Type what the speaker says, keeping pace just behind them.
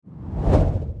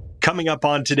Coming up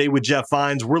on Today with Jeff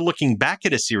Vines, we're looking back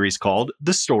at a series called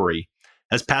The Story,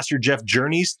 as Pastor Jeff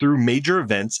journeys through major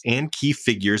events and key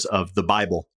figures of the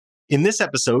Bible. In this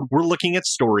episode, we're looking at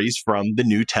stories from the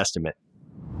New Testament.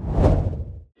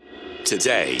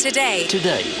 Today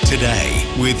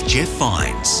with Jeff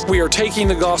Vines. We are taking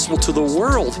the gospel to the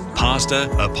world. Pastor,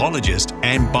 apologist,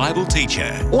 and Bible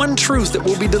teacher. One truth that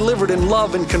will be delivered in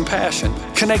love and compassion,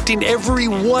 connecting every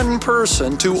one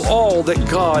person to all that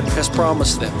God has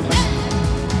promised them.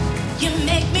 You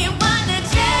make me wanna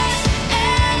dance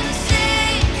and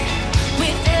sing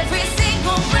with every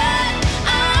single breath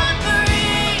I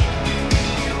breathe.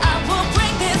 I will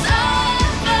bring this offering.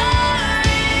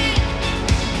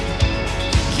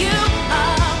 You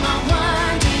are my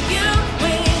wonder, you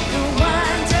with the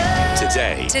wonder.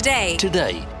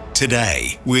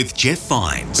 Today with Jeff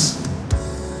Vines.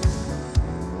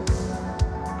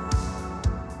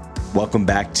 Welcome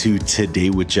back to Today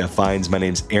with Jeff Vines. My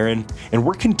name's Aaron, and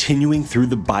we're continuing through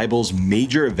the Bible's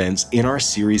major events in our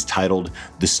series titled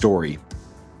The Story.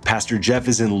 Pastor Jeff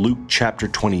is in Luke chapter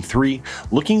 23,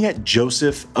 looking at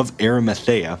Joseph of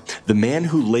Arimathea, the man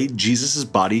who laid Jesus'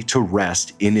 body to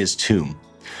rest in his tomb.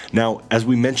 Now, as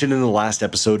we mentioned in the last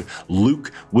episode,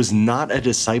 Luke was not a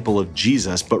disciple of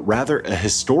Jesus, but rather a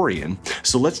historian.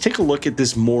 So let's take a look at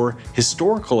this more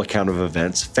historical account of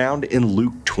events found in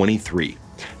Luke 23.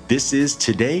 This is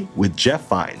Today with Jeff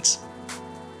Vines.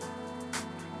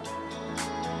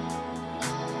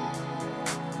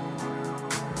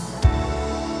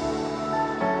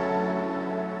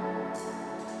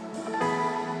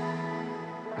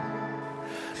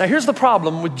 Now here's the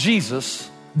problem with Jesus'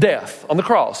 death on the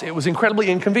cross. It was incredibly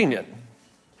inconvenient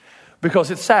because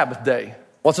it's Sabbath day.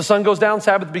 Once the sun goes down,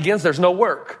 Sabbath begins, there's no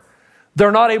work.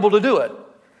 They're not able to do it.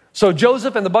 So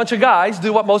Joseph and the bunch of guys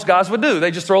do what most guys would do.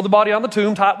 They just throw the body on the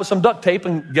tomb, tie it with some duct tape,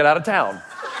 and get out of town.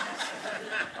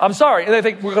 I'm sorry. And they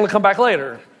think we're going to come back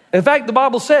later. In fact, the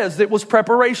Bible says it was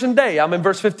preparation day. I'm in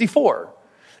verse 54.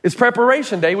 It's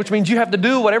preparation day, which means you have to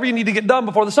do whatever you need to get done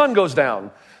before the sun goes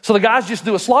down. So the guys just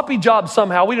do a sloppy job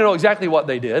somehow. We don't know exactly what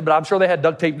they did, but I'm sure they had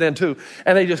duct tape then too.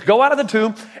 And they just go out of the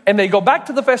tomb and they go back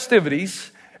to the festivities.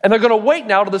 And they're going to wait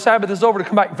now till the Sabbath is over to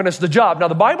come back and finish the job. Now,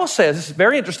 the Bible says, this is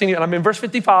very interesting, and I'm in verse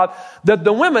 55, that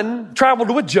the women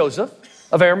traveled with Joseph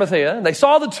of Arimathea, and they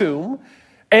saw the tomb,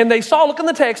 and they saw, look in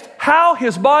the text, how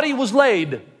his body was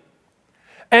laid.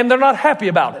 And they're not happy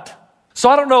about it. So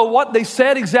I don't know what they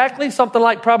said exactly, something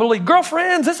like probably,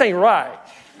 girlfriends, this ain't right.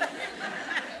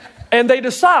 And they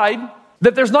decide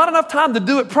that there's not enough time to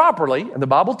do it properly, and the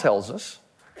Bible tells us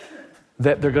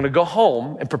that they're going to go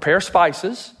home and prepare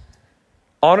spices,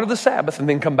 honor the Sabbath, and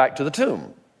then come back to the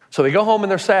tomb. So they go home and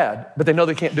they're sad, but they know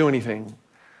they can't do anything.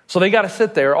 So they got to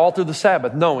sit there all through the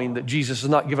Sabbath knowing that Jesus has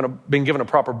not been given a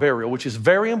proper burial, which is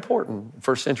very important in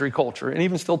first century culture and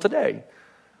even still today.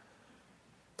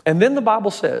 And then the Bible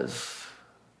says,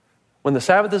 when the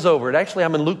Sabbath is over,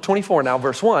 I'm in Luke 24 now,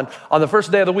 verse 1. On the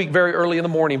first day of the week, very early in the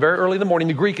morning,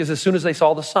 the Greek is as soon as they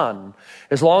saw the sun.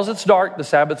 As long as it's dark, the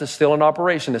Sabbath is still in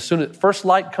operation. As soon as first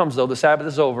light comes, though, the Sabbath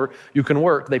is over, you can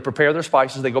work. They prepare their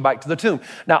spices, they go back to the tomb.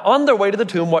 Now, on their way to the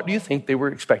tomb, what do you think they were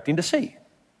expecting to see?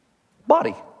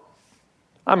 Body.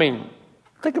 I mean,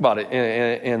 think about it.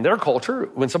 In their culture,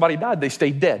 when somebody died, they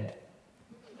stayed dead.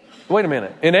 Wait a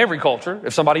minute. In every culture,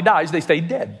 if somebody dies, they stay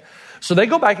dead. So they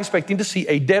go back expecting to see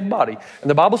a dead body. And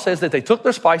the Bible says that they took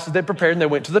their spices, they prepared, and they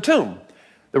went to the tomb.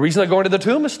 The reason they're going to the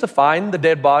tomb is to find the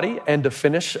dead body and to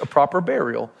finish a proper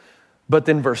burial. But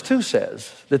then verse 2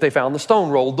 says that they found the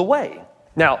stone rolled away.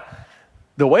 Now,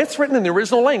 the way it's written in the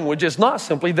original language is not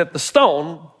simply that the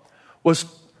stone was,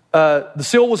 the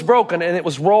seal was broken and it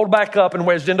was rolled back up and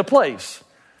wedged into place.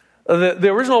 The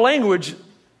original language,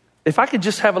 if I could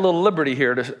just have a little liberty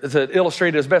here to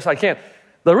illustrate it as best I can,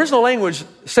 the original language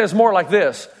says more like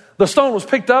this. The stone was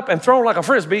picked up and thrown like a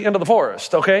frisbee into the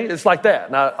forest, okay? It's like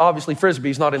that. Now, obviously, frisbee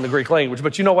is not in the Greek language,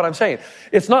 but you know what I'm saying.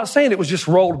 It's not saying it was just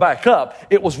rolled back up.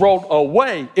 It was rolled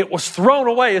away. It was thrown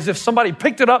away as if somebody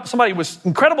picked it up, somebody with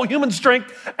incredible human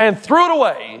strength, and threw it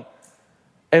away.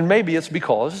 And maybe it's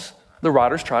because the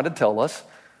writer's trying to tell us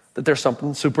that there's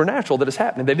something supernatural that is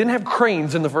happening. They didn't have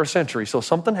cranes in the first century, so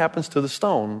something happens to the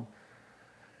stone.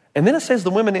 And then it says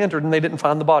the women entered and they didn't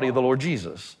find the body of the Lord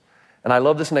Jesus. And I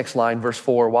love this next line, verse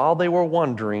 4, while they were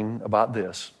wondering about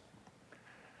this.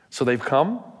 So they've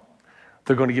come,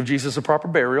 they're going to give Jesus a proper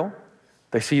burial.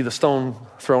 They see the stone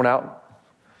thrown out.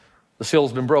 The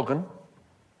seal's been broken.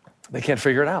 They can't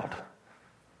figure it out.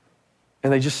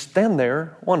 And they just stand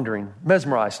there wondering,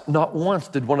 mesmerized. Not once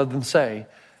did one of them say,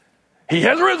 "He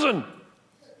has risen.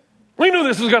 We knew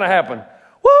this was going to happen."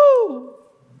 Woo!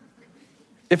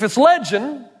 If it's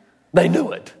legend, they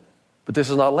knew it. But this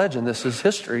is not legend. This is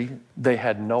history. They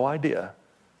had no idea.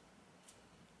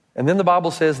 And then the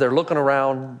Bible says they're looking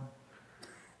around,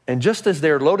 and just as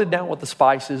they're loaded down with the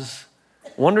spices,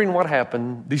 wondering what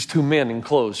happened, these two men in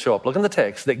clothes show up. Look in the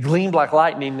text. That gleamed like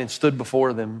lightning and stood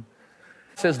before them.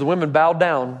 It says the women bowed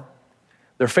down,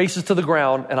 their faces to the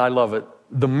ground, and I love it.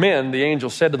 The men, the angel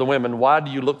said to the women, why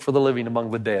do you look for the living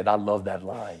among the dead? I love that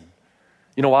line.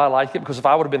 You know why I like it? Because if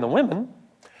I would have been the women,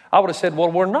 I would have said,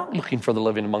 well, we're not looking for the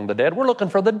living among the dead. We're looking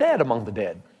for the dead among the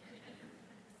dead.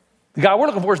 The guy we're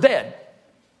looking for is dead.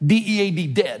 D-E-A-D,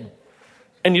 dead.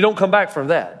 And you don't come back from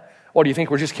that. What, do you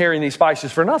think we're just carrying these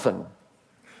spices for nothing?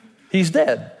 He's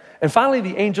dead. And finally,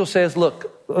 the angel says,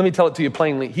 look, let me tell it to you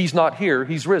plainly. He's not here.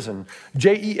 He's risen.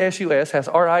 J-E-S-U-S has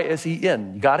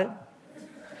R-I-S-E-N. You got it?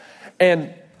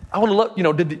 And I want to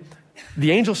look, did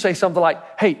the angel say something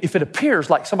like, hey, if it appears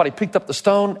like somebody picked up the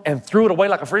stone and threw it away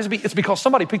like a frisbee, it's because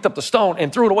somebody picked up the stone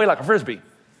and threw it away like a frisbee.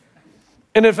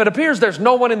 And if it appears there's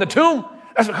no one in the tomb,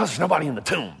 that's because there's nobody in the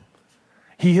tomb.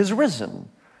 He is risen.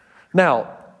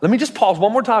 Now, let me just pause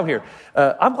one more time here.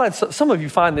 I'm glad some of you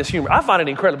find this humor. I find it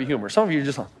incredibly humorous. Some of you are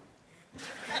just like,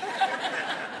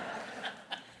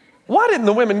 why didn't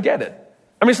the women get it?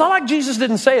 I mean, it's not like Jesus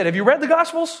didn't say it. Have you read the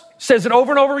Gospels? It says it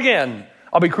over and over again.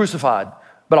 I'll be crucified,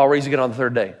 but I'll rise again on the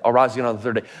third day. I'll rise again on the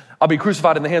third day. I'll be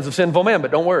crucified in the hands of sinful men, but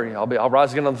don't worry. I'll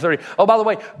rise again on the third day. Oh, by the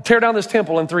way, tear down this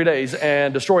temple in 3 days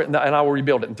and destroy it, and I will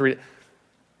rebuild it in 3 days.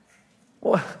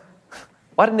 Well,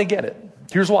 why didn't they get it?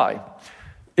 Here's why.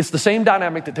 It's the same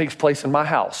dynamic that takes place in my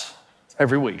house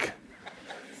every week.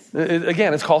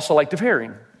 Again, it's called selective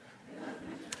hearing.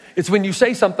 It's when you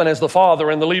say something as the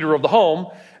father and the leader of the home,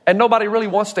 and nobody really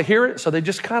wants to hear it, so they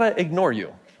just kind of ignore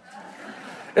you.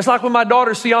 It's like when my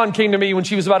daughter Sion came to me when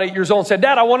she was about 8 years old and said,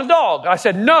 Dad, I want a dog. I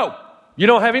said, no, you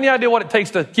don't have any idea what it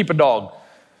takes to keep a dog.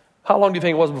 How long do you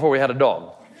think it was before we had a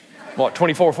dog? What,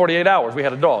 24, 48 hours we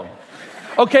had a dog.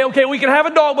 Okay, we can have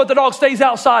a dog, but the dog stays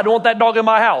outside. I want that dog in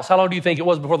my house. How long do you think it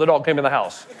was before the dog came in the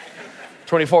house?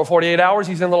 24, 48 hours,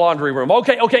 he's in the laundry room.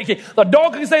 Okay. The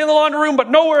dog can stay in the laundry room, but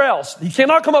nowhere else. He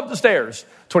cannot come up the stairs.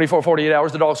 24, 48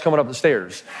 hours, the dog's coming up the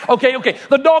stairs. Okay.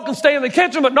 The dog can stay in the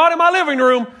kitchen, but not in my living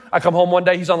room. I come home one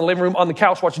day, he's on the living room, on the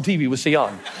couch watching TV with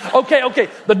Sion. Okay.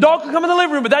 The dog can come in the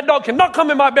living room, but that dog cannot come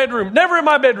in my bedroom. Never in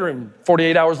my bedroom.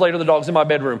 48 hours later, the dog's in my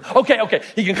bedroom. Okay.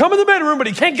 He can come in the bedroom, but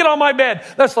he can't get on my bed.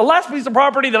 That's the last piece of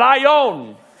property that I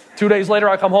own. 2 days later,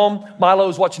 I come home,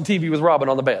 Milo's watching TV with Robin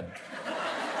on the bed.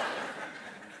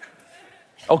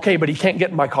 Okay, but he can't get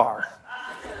in my car.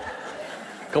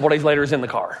 A couple days later, he's in the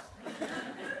car.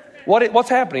 What's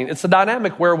happening? It's the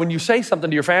dynamic where when you say something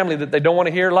to your family that they don't want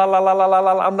to hear, la, la, la, la, la,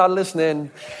 la, I'm not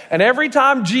listening. And every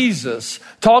time Jesus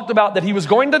talked about that he was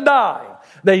going to die,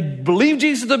 they believed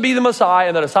Jesus to be the Messiah,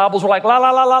 and the disciples were like, la,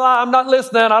 la, la, la, la, I'm not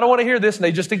listening. I don't want to hear this. And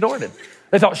they just ignored it.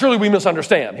 They thought, surely we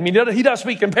misunderstand. I mean, he does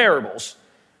speak in parables.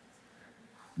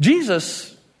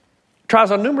 Jesus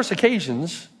tries on numerous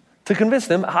occasions to convince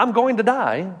them, I'm going to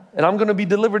die, and I'm going to be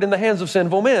delivered in the hands of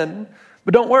sinful men.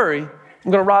 But don't worry,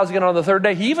 I'm going to rise again on the third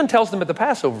day. He even tells them at the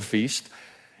Passover feast,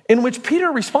 in which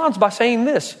Peter responds by saying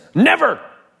this, never.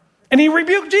 And he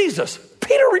rebuked Jesus.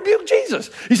 Peter rebuked Jesus.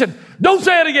 He said, don't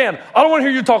say it again. I don't want to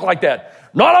hear you talk like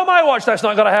that. Not on my watch. That's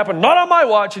not going to happen. Not on my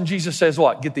watch. And Jesus says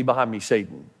what? Get thee behind me,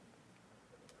 Satan.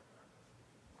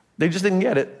 They just didn't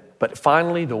get it. But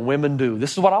finally, the women do.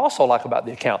 This is what I also like about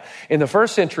the account. In the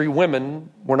first century, women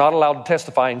were not allowed to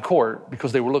testify in court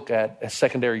because they were looked at as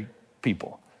secondary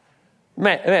people.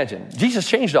 Imagine, Jesus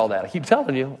changed all that. I keep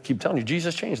telling you,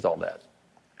 Jesus changed all that.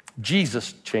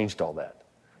 Jesus changed all that.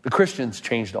 The Christians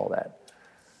changed all that.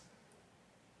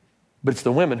 But it's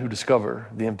the women who discover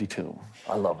the empty tomb.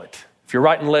 I love it. If you're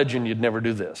writing legend, you'd never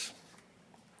do this.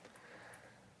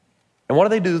 And what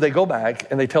do? They go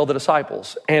back and they tell the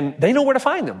disciples. And they know where to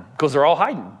find them because they're all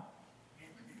hiding.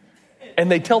 And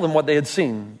they tell them what they had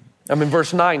seen. I'm in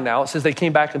verse 9 now. It says they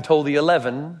came back and told the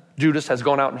 11. Judas has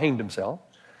gone out and hanged himself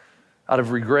out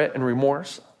of regret and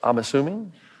remorse, I'm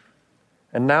assuming.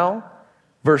 And now,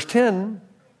 verse 10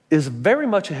 is very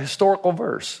much a historical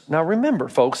verse. Now remember,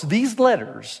 folks, these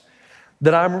letters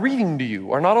that I'm reading to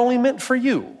you are not only meant for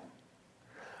you,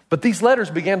 but these letters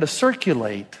began to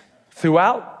circulate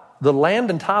throughout the land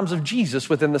and times of Jesus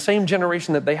within the same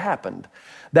generation that they happened.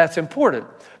 That's important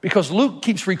because Luke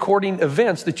keeps recording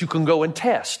events that you can go and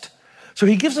test. So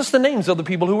he gives us the names of the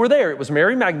people who were there. It was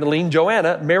Mary Magdalene,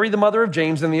 Joanna, Mary the mother of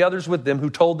James, and the others with them who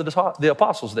told the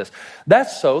apostles this.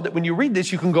 That's so that when you read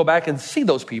this, you can go back and see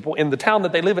those people in the town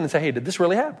that they live in and say, hey, did this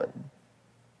really happen?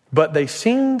 But they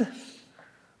did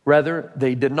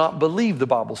not believe, the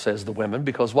Bible says, the women,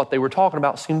 because what they were talking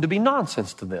about seemed to be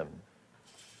nonsense to them.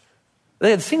 They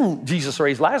had seen Jesus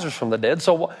raise Lazarus from the dead,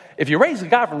 so if you raise a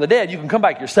guy from the dead, you can come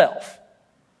back yourself.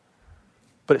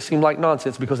 But it seemed like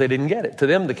nonsense because they didn't get it. To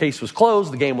them, the case was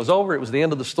closed, the game was over, it was the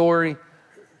end of the story.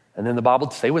 And then the Bible,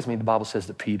 stay with me, the Bible says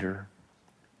that Peter,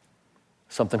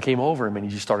 something came over him and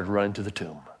he just started running to the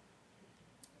tomb.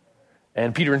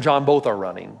 And Peter and John both are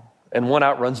running, and one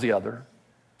outruns the other.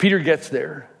 Peter gets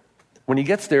there. When he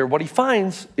gets there, what he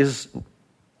finds is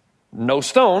no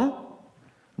stone,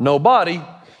 no body,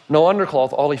 no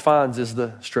undercloth. All he finds is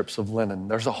the strips of linen.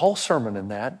 There's a whole sermon in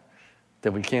that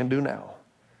we can't do now.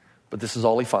 But this is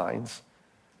all he finds.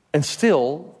 And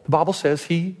still, the Bible says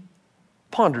he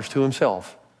ponders to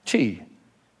himself, gee,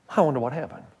 I wonder what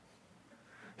happened.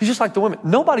 He's just like the women.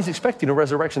 Nobody's expecting a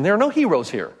resurrection. There are no heroes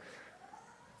here.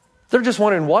 They're just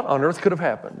wondering what on earth could have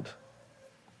happened.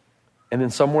 And then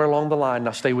somewhere along the line,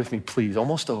 now stay with me, please,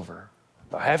 almost over.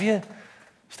 Now, have you?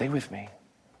 Stay with me.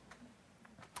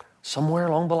 Somewhere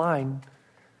along the line,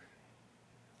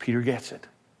 Peter gets it.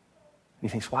 He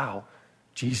thinks, wow,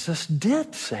 Jesus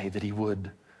did say that he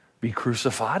would be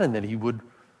crucified and that he would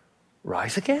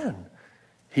rise again.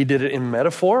 He did it in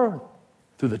metaphor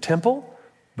through the temple,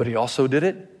 but he also did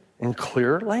it in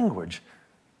clear language.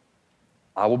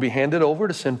 I will be handed over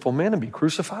to sinful men and be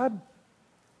crucified,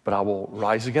 but I will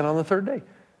rise again on the third day.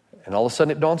 And all of a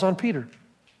sudden it dawns on Peter,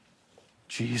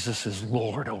 Jesus is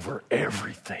Lord over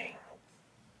everything,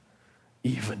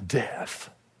 even death.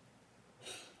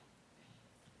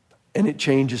 And it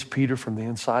changes Peter from the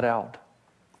inside out.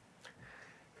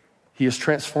 He is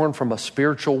transformed from a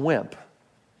spiritual wimp,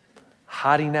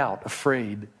 hiding out,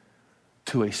 afraid,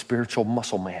 to a spiritual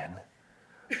muscle man.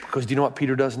 Because do you know what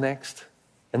Peter does next?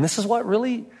 And this is what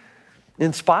really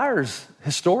inspires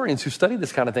historians who study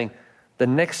this kind of thing. The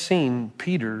next scene,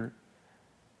 Peter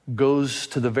goes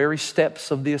to the very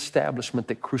steps of the establishment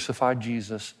that crucified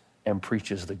Jesus and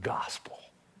preaches the gospel.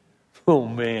 Oh,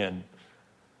 man.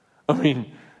 I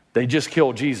mean, they just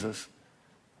killed Jesus.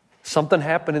 Something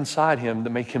happened inside him to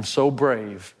make him so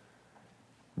brave.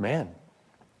 Man,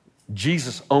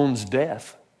 Jesus owns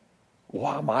death.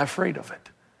 Why am I afraid of it?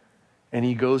 And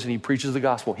he goes and he preaches the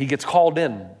gospel. He gets called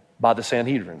in by the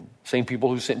Sanhedrin, same people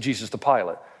who sent Jesus to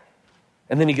Pilate.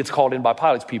 And then he gets called in by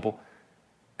Pilate's people,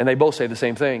 and they both say the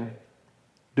same thing.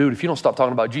 Dude, if you don't stop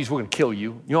talking about Jesus, we're going to kill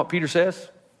you. You know what Peter says?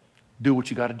 Do what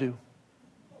you got to do.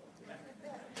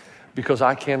 Because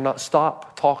I cannot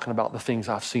stop talking about the things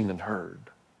I've seen and heard.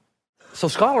 So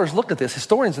scholars look at this,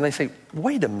 historians, and they say,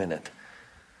 wait a minute.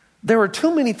 There are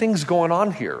too many things going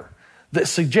on here that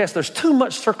suggest there's too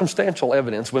much circumstantial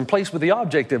evidence when placed with the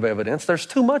objective evidence. There's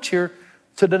too much here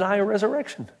to deny a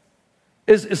resurrection.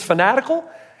 As fanatical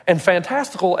and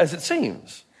fantastical as it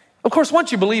seems. Of course,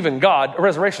 once you believe in God, a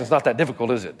resurrection is not that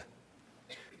difficult, is it?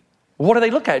 What do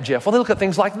they look at, Jeff? Well, they look at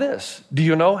things like this. Do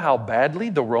you know how badly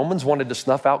the Romans wanted to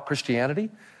snuff out Christianity?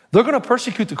 They're going to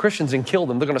persecute the Christians and kill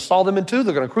them. They're going to saw them in two.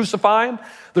 They're going to crucify them.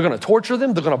 They're going to torture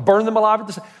them. They're going to burn them alive.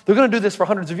 They're going to do this for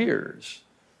hundreds of years.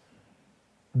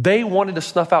 They wanted to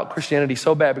snuff out Christianity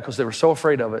so bad because they were so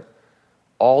afraid of it.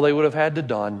 All they would have had to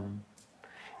done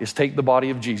is take the body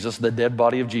of Jesus, the dead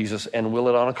body of Jesus, and wheel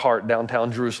it on a cart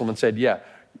downtown Jerusalem and said, yeah,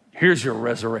 here's your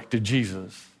resurrected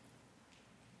Jesus.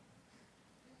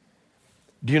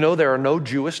 Do you know there are no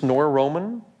Jewish nor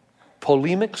Roman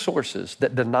polemic sources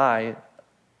that deny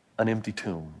an empty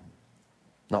tomb?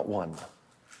 Not one.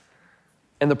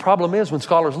 And the problem is when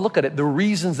scholars look at it, the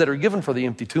reasons that are given for the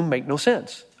empty tomb make no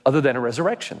sense other than a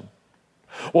resurrection.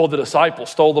 Well, the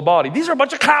disciples stole the body. These are a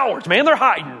bunch of cowards, man. They're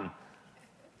hiding.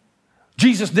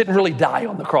 Jesus didn't really die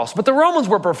on the cross, but the Romans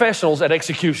were professionals at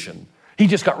execution. He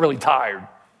just got really tired.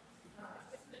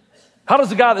 How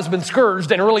does a guy that's been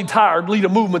scourged and really tired lead a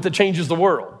movement that changes the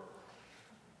world?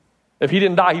 If he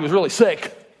didn't die, he was really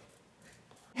sick.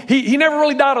 He never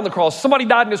really died on the cross. Somebody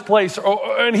died in his place,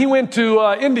 and he went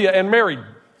to India and married.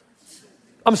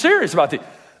 I'm serious about this.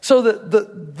 So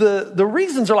the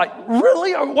reasons are like,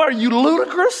 really? What, are you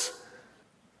ludicrous?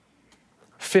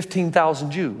 15,000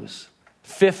 Jews.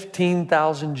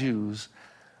 15,000 Jews,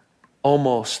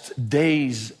 almost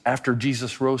days after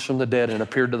Jesus rose from the dead and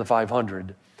appeared to the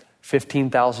 500,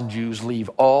 15,000 Jews leave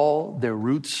all their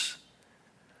roots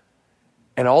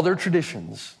and all their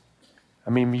traditions. I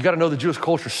mean, you got to know the Jewish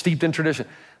culture steeped in tradition.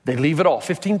 They leave it all.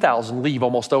 15,000 leave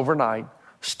almost overnight,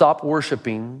 stop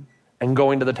worshiping and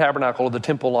going to the tabernacle or the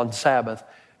temple on Sabbath,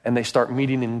 and they start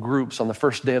meeting in groups on the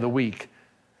first day of the week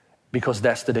because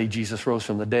that's the day Jesus rose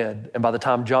from the dead. And by the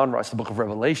time John writes the book of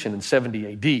Revelation in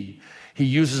 70 AD, he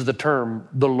uses the term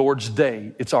the Lord's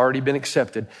Day. It's already been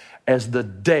accepted as the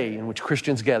day in which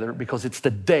Christians gather because it's the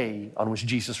day on which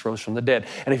Jesus rose from the dead.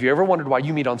 And if you ever wondered why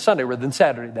you meet on Sunday rather than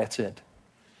Saturday, that's it.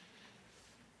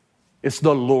 It's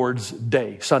the Lord's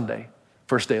day, Sunday,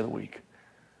 first day of the week.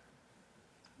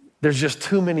 There's just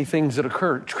too many things that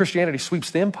occur. Christianity sweeps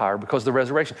the empire because of the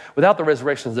resurrection. Without the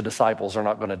resurrection, the disciples are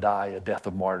not going to die a death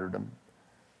of martyrdom.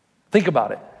 Think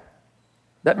about it.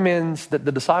 That means that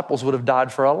the disciples would have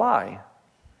died for a lie.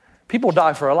 People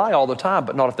die for a lie all the time,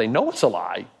 but not if they know it's a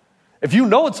lie. If you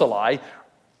know it's a lie,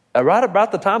 right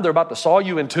about the time they're about to saw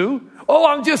you in two, oh,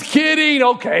 I'm just kidding.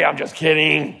 Okay, I'm just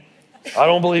kidding. I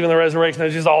don't believe in the resurrection.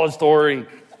 It's just all a story.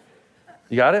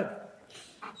 You got it?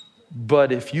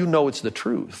 But if you know it's the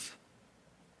truth,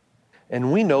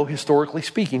 and we know historically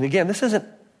speaking, again, this isn't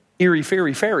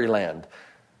airy-fairy fairyland.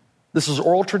 This is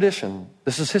oral tradition.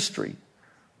 This is history.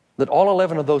 That all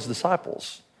 11 of those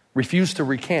disciples refused to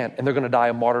recant, and they're going to die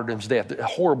a martyrdom's death,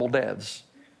 horrible deaths.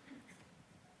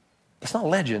 It's not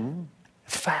legend.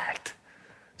 It's fact.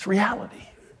 It's reality.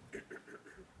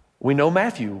 We know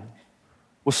Matthew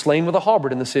was slain with a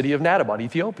halberd in the city of Nadabot,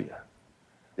 Ethiopia.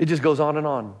 It just goes on and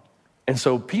on. And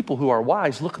so people who are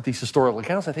wise look at these historical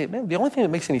accounts and think, man, the only thing that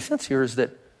makes any sense here is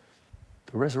that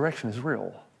the resurrection is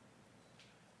real.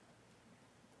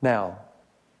 Now,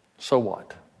 so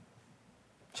what?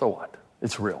 So what?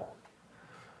 It's real.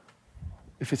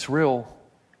 If it's real,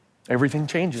 everything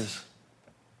changes.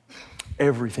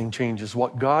 Everything changes.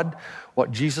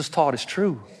 What Jesus taught is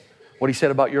true. What he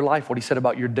said about your life, what he said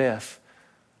about your death,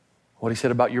 what he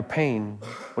said about your pain,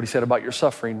 what he said about your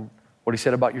suffering, what he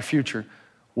said about your future,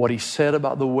 what he said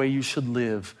about the way you should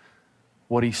live,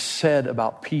 what he said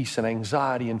about peace and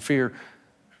anxiety and fear.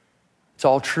 It's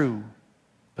all true.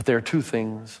 But there are two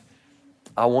things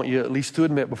I want you at least to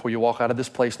admit before you walk out of this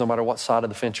place, no matter what side of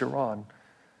the fence you're on.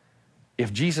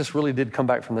 If Jesus really did come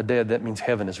back from the dead, that means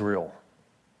heaven is real.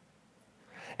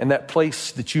 And that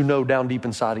place that you know down deep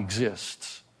inside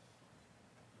exists.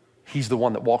 He's the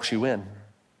one that walks you in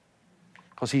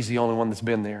because he's the only one that's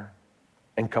been there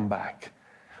and come back.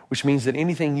 Which means that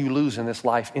anything you lose in this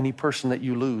life, any person that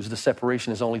you lose, the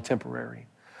separation is only temporary.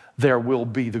 There will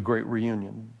be the great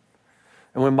reunion.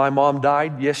 And when my mom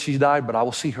died, yes, she died, but I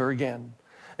will see her again.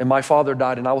 And my father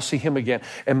died, and I will see him again.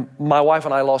 And my wife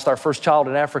and I lost our first child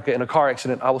in Africa in a car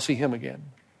accident. I will see him again.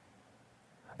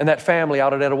 And that family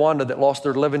out at Etowanda that lost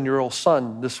their 11-year-old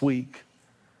son this week,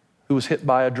 who was hit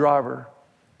by a driver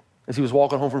as he was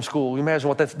walking home from school. Imagine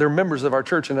what that's. They're members of our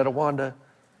church in Etowanda.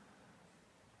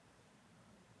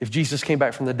 If Jesus came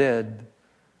back from the dead,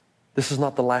 this is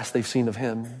not the last they've seen of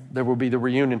him. There will be the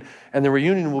reunion. And the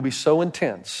reunion will be so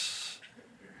intense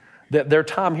that their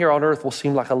time here on earth will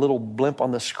seem like a little blimp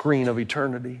on the screen of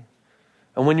eternity.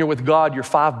 And when you're with God, your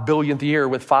 5 billionth year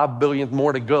with 5 billionth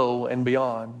more to go and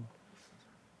beyond,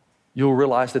 you'll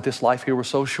realize that this life here was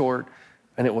so short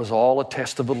and it was all a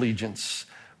test of allegiance.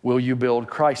 Will you build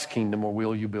Christ's kingdom or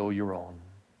will you build your own?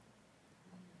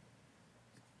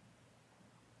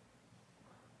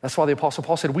 That's why the Apostle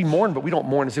Paul said, we mourn, but we don't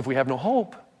mourn as if we have no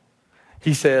hope.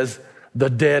 He says, the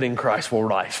dead in Christ will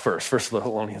rise first. 1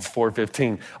 Thessalonians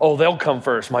 4:15. Oh, they'll come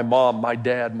first. My mom, my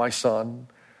dad, my son.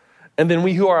 And then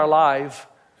we who are alive,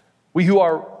 we who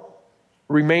are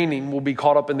remaining will be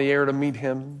caught up in the air to meet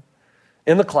him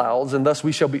in the clouds, and thus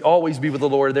we shall always be with the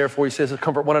Lord. Therefore, he says,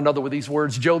 comfort one another with these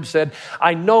words. Job said,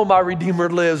 I know my Redeemer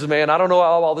lives, man. I don't know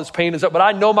how all this pain is up, but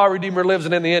I know my Redeemer lives,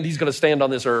 and in the end, he's going to stand on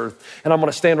this earth, and I'm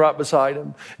going to stand right beside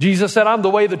him. Jesus said, I'm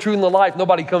the way, the truth, and the life.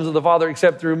 Nobody comes to the Father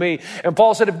except through me. And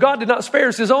Paul said, if God did not spare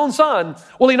us his own son,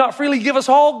 will he not freely give us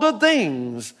all good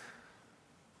things?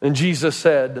 And Jesus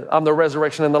said, I'm the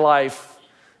resurrection and the life,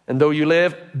 and though you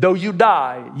live, though you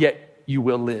die, yet you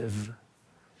will live.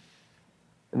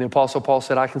 And the Apostle Paul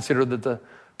said, I consider that the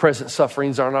present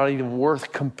sufferings are not even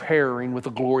worth comparing with the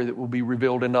glory that will be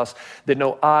revealed in us, that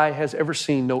no eye has ever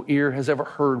seen, no ear has ever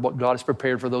heard what God has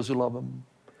prepared for those who love him.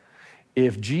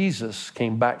 If Jesus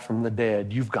came back from the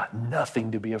dead, you've got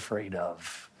nothing to be afraid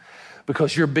of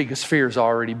because your biggest fear has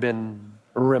already been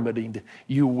remedied.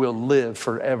 You will live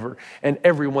forever. And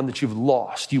everyone that you've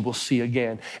lost, you will see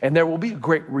again. And there will be a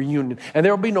great reunion. And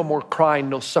there will be no more crying,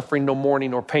 no suffering, no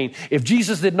mourning, or pain. If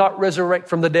Jesus did not resurrect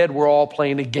from the dead, we're all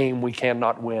playing a game we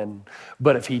cannot win.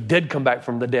 But if he did come back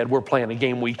from the dead, we're playing a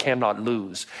game we cannot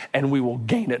lose. And we will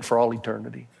gain it for all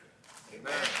eternity.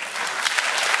 Amen.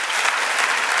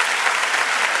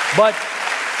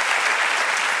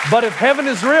 But if heaven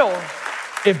is real,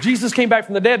 if Jesus came back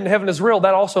from the dead and heaven is real,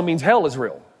 that also means hell is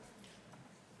real.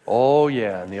 Oh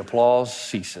yeah, and the applause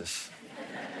ceases.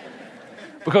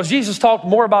 Because Jesus talked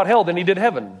more about hell than he did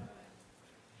heaven.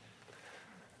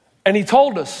 And he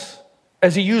told us,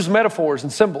 as he used metaphors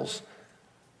and symbols,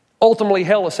 ultimately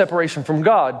hell is separation from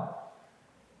God.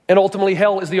 And ultimately,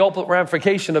 hell is the ultimate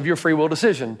ramification of your free will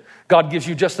decision. God gives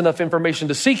you just enough information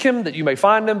to seek him, that you may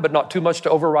find him, but not too much to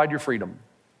override your freedom.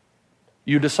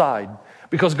 You decide.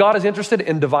 Because God is interested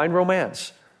in divine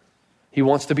romance. He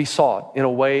wants to be sought in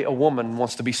a way a woman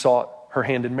wants to be sought her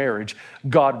hand in marriage.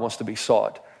 God wants to be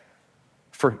sought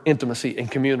for intimacy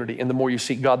and community. And the more you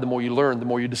seek God, the more you learn, the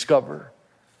more you discover.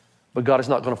 But God is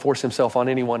not going to force himself on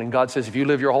anyone. And God says, if you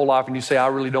live your whole life and you say, I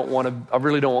really don't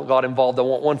want God involved. I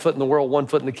want one foot in the world, one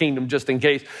foot in the kingdom, just in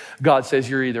case. God says,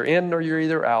 you're either in or you're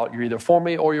either out. You're either for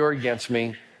me or you're against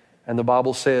me. And the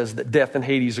Bible says that death and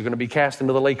Hades are going to be cast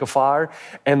into the lake of fire,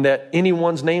 and that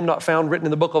anyone's name not found written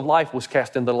in the book of life was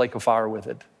cast into the lake of fire with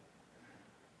it.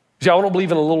 See, I don't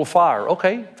believe in a little fire.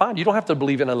 Okay, fine. You don't have to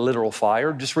believe in a literal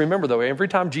fire. Just remember, though, every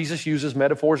time Jesus uses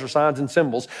metaphors or signs and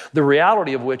symbols, the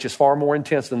reality of which is far more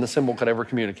intense than the symbol could ever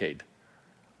communicate.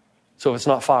 So if it's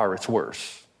not fire, it's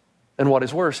worse. And what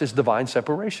is worse is divine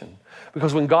separation.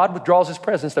 Because when God withdraws his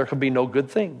presence, there can be no good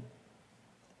thing.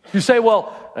 You say,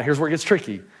 well, now here's where it gets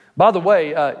tricky. By the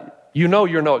way, you know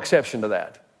you're no exception to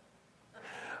that.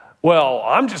 Well,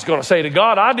 I'm just going to say to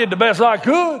God, I did the best I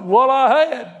could, what I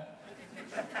had.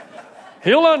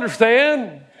 He'll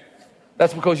understand.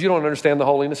 That's because you don't understand the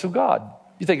holiness of God.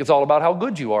 You think it's all about how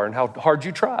good you are and how hard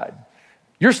you tried.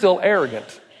 You're still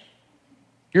arrogant.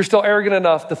 You're still arrogant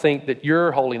enough to think that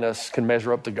your holiness can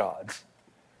measure up to God's.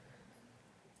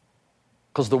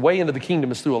 Because the way into the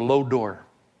kingdom is through a low door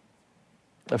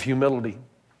of humility,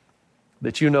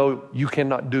 that you know you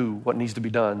cannot do what needs to be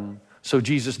done. So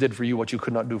Jesus did for you what you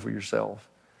could not do for yourself.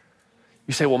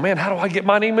 You say, well, man, how do I get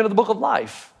my name into the book of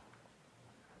life?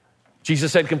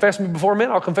 Jesus said, confess me before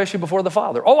men, I'll confess you before the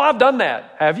Father. Oh, I've done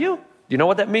that. Have you? Do you know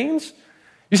what that means?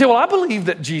 You say, well, I believe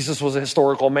that Jesus was a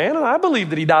historical man, and I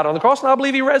believe that he died on the cross, and I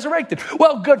believe he resurrected.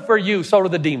 Well, good for you. So do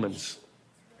the demons.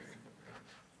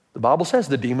 The Bible says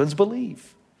the demons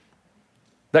believe.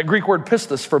 That Greek word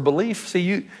pistis for belief,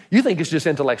 see, you think it's just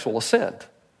intellectual assent.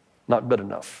 Not good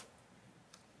enough.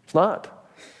 It's not.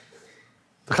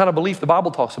 The kind of belief the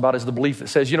Bible talks about is the belief that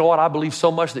says, you know what, I believe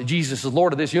so much that Jesus is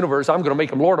Lord of this universe, I'm going to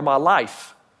make him Lord of my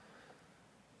life.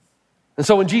 And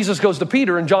so when Jesus goes to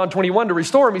Peter in John 21 to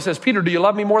restore him, he says, Peter, do you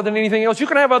love me more than anything else? You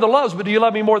can have other loves, but do you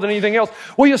love me more than anything else?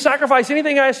 Will you sacrifice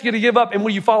anything I ask you to give up, and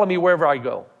will you follow me wherever I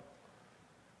go?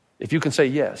 If you can say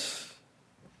yes,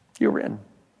 you're in.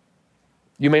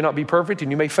 You may not be perfect and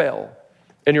you may fail.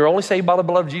 And you're only saved by the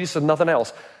blood of Jesus and nothing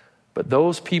else. But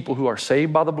those people who are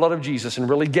saved by the blood of Jesus and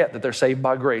really get that they're saved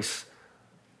by grace,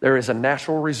 there is a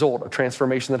natural result of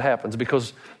transformation that happens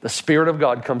because the Spirit of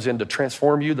God comes in to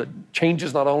transform you, that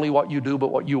changes not only what you do,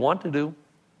 but what you want to do.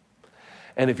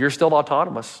 And if you're still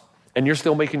autonomous and you're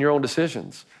still making your own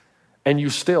decisions and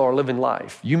you still are living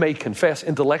life, you may confess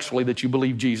intellectually that you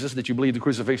believe Jesus, that you believe the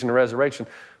crucifixion and resurrection,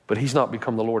 but he's not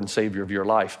become the Lord and Savior of your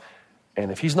life. And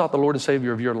if he's not the Lord and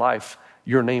Savior of your life,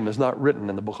 your name is not written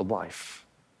in the book of life.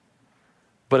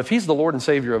 But if he's the Lord and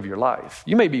Savior of your life,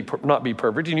 you may not be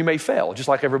perfect and you may fail, just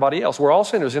like everybody else. We're all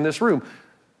sinners in this room.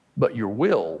 But your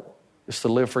will is to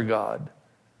live for God.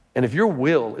 And if your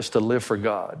will is to live for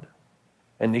God,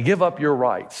 and to give up your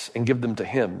rights and give them to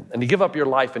him, and to give up your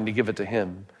life and to give it to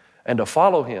him, and to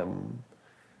follow him,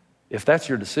 if that's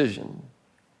your decision,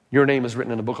 your name is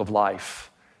written in the book of life,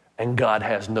 and God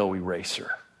has no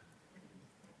eraser.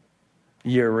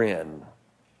 You're in.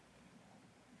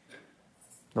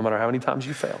 No matter how many times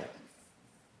you fail,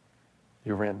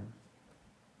 you're in.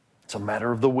 It's a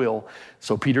matter of the will.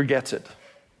 So Peter gets it.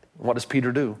 What does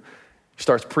Peter do? He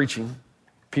starts preaching.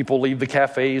 People leave the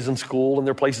cafes and school and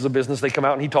their places of business. They come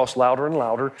out and he talks louder and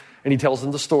louder and he tells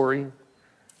them the story.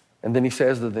 And then he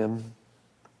says to them,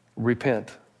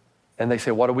 repent. And they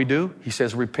say, what do we do? He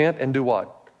says, repent and do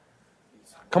what?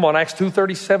 Come on, Acts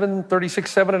 2:37,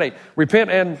 36, 7, and 8. Repent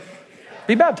and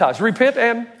be baptized. Repent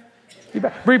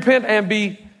and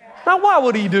be. Now, why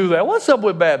would he do that? What's up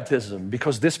with baptism?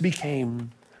 Because this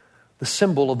became the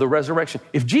symbol of the resurrection.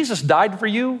 If Jesus died for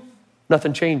you,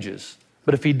 nothing changes.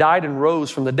 But if he died and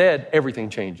rose from the dead, everything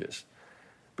changes.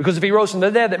 Because if he rose from the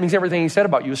dead, that means everything he said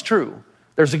about you is true.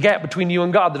 There's a gap between you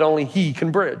and God that only he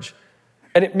can bridge.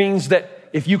 And it means that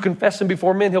if you confess him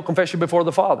before men, he'll confess you before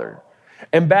the Father.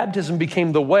 And baptism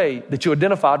became the way that you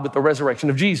identified with the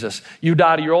resurrection of Jesus. You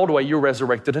died to your old way, you're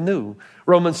resurrected anew.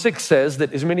 Romans 6 says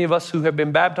that as many of us who have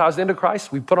been baptized into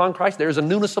Christ, we put on Christ, there's a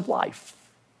newness of life.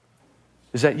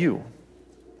 Is that you?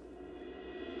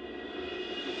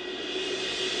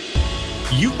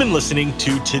 You've been listening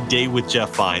to Today with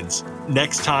Jeff Vines.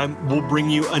 Next time, we'll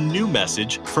bring you a new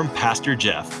message from Pastor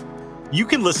Jeff. You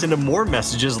can listen to more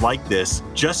messages like this.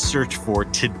 Just search for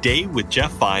Today with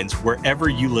Jeff Vines wherever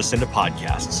you listen to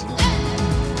podcasts.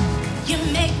 You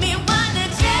make me wanna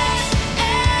dance.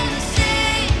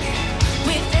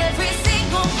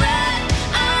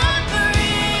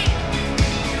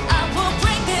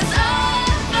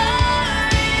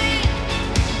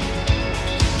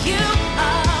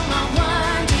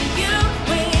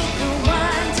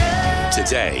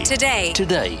 Today.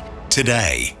 Today.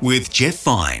 Today with Jeff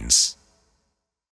Vines.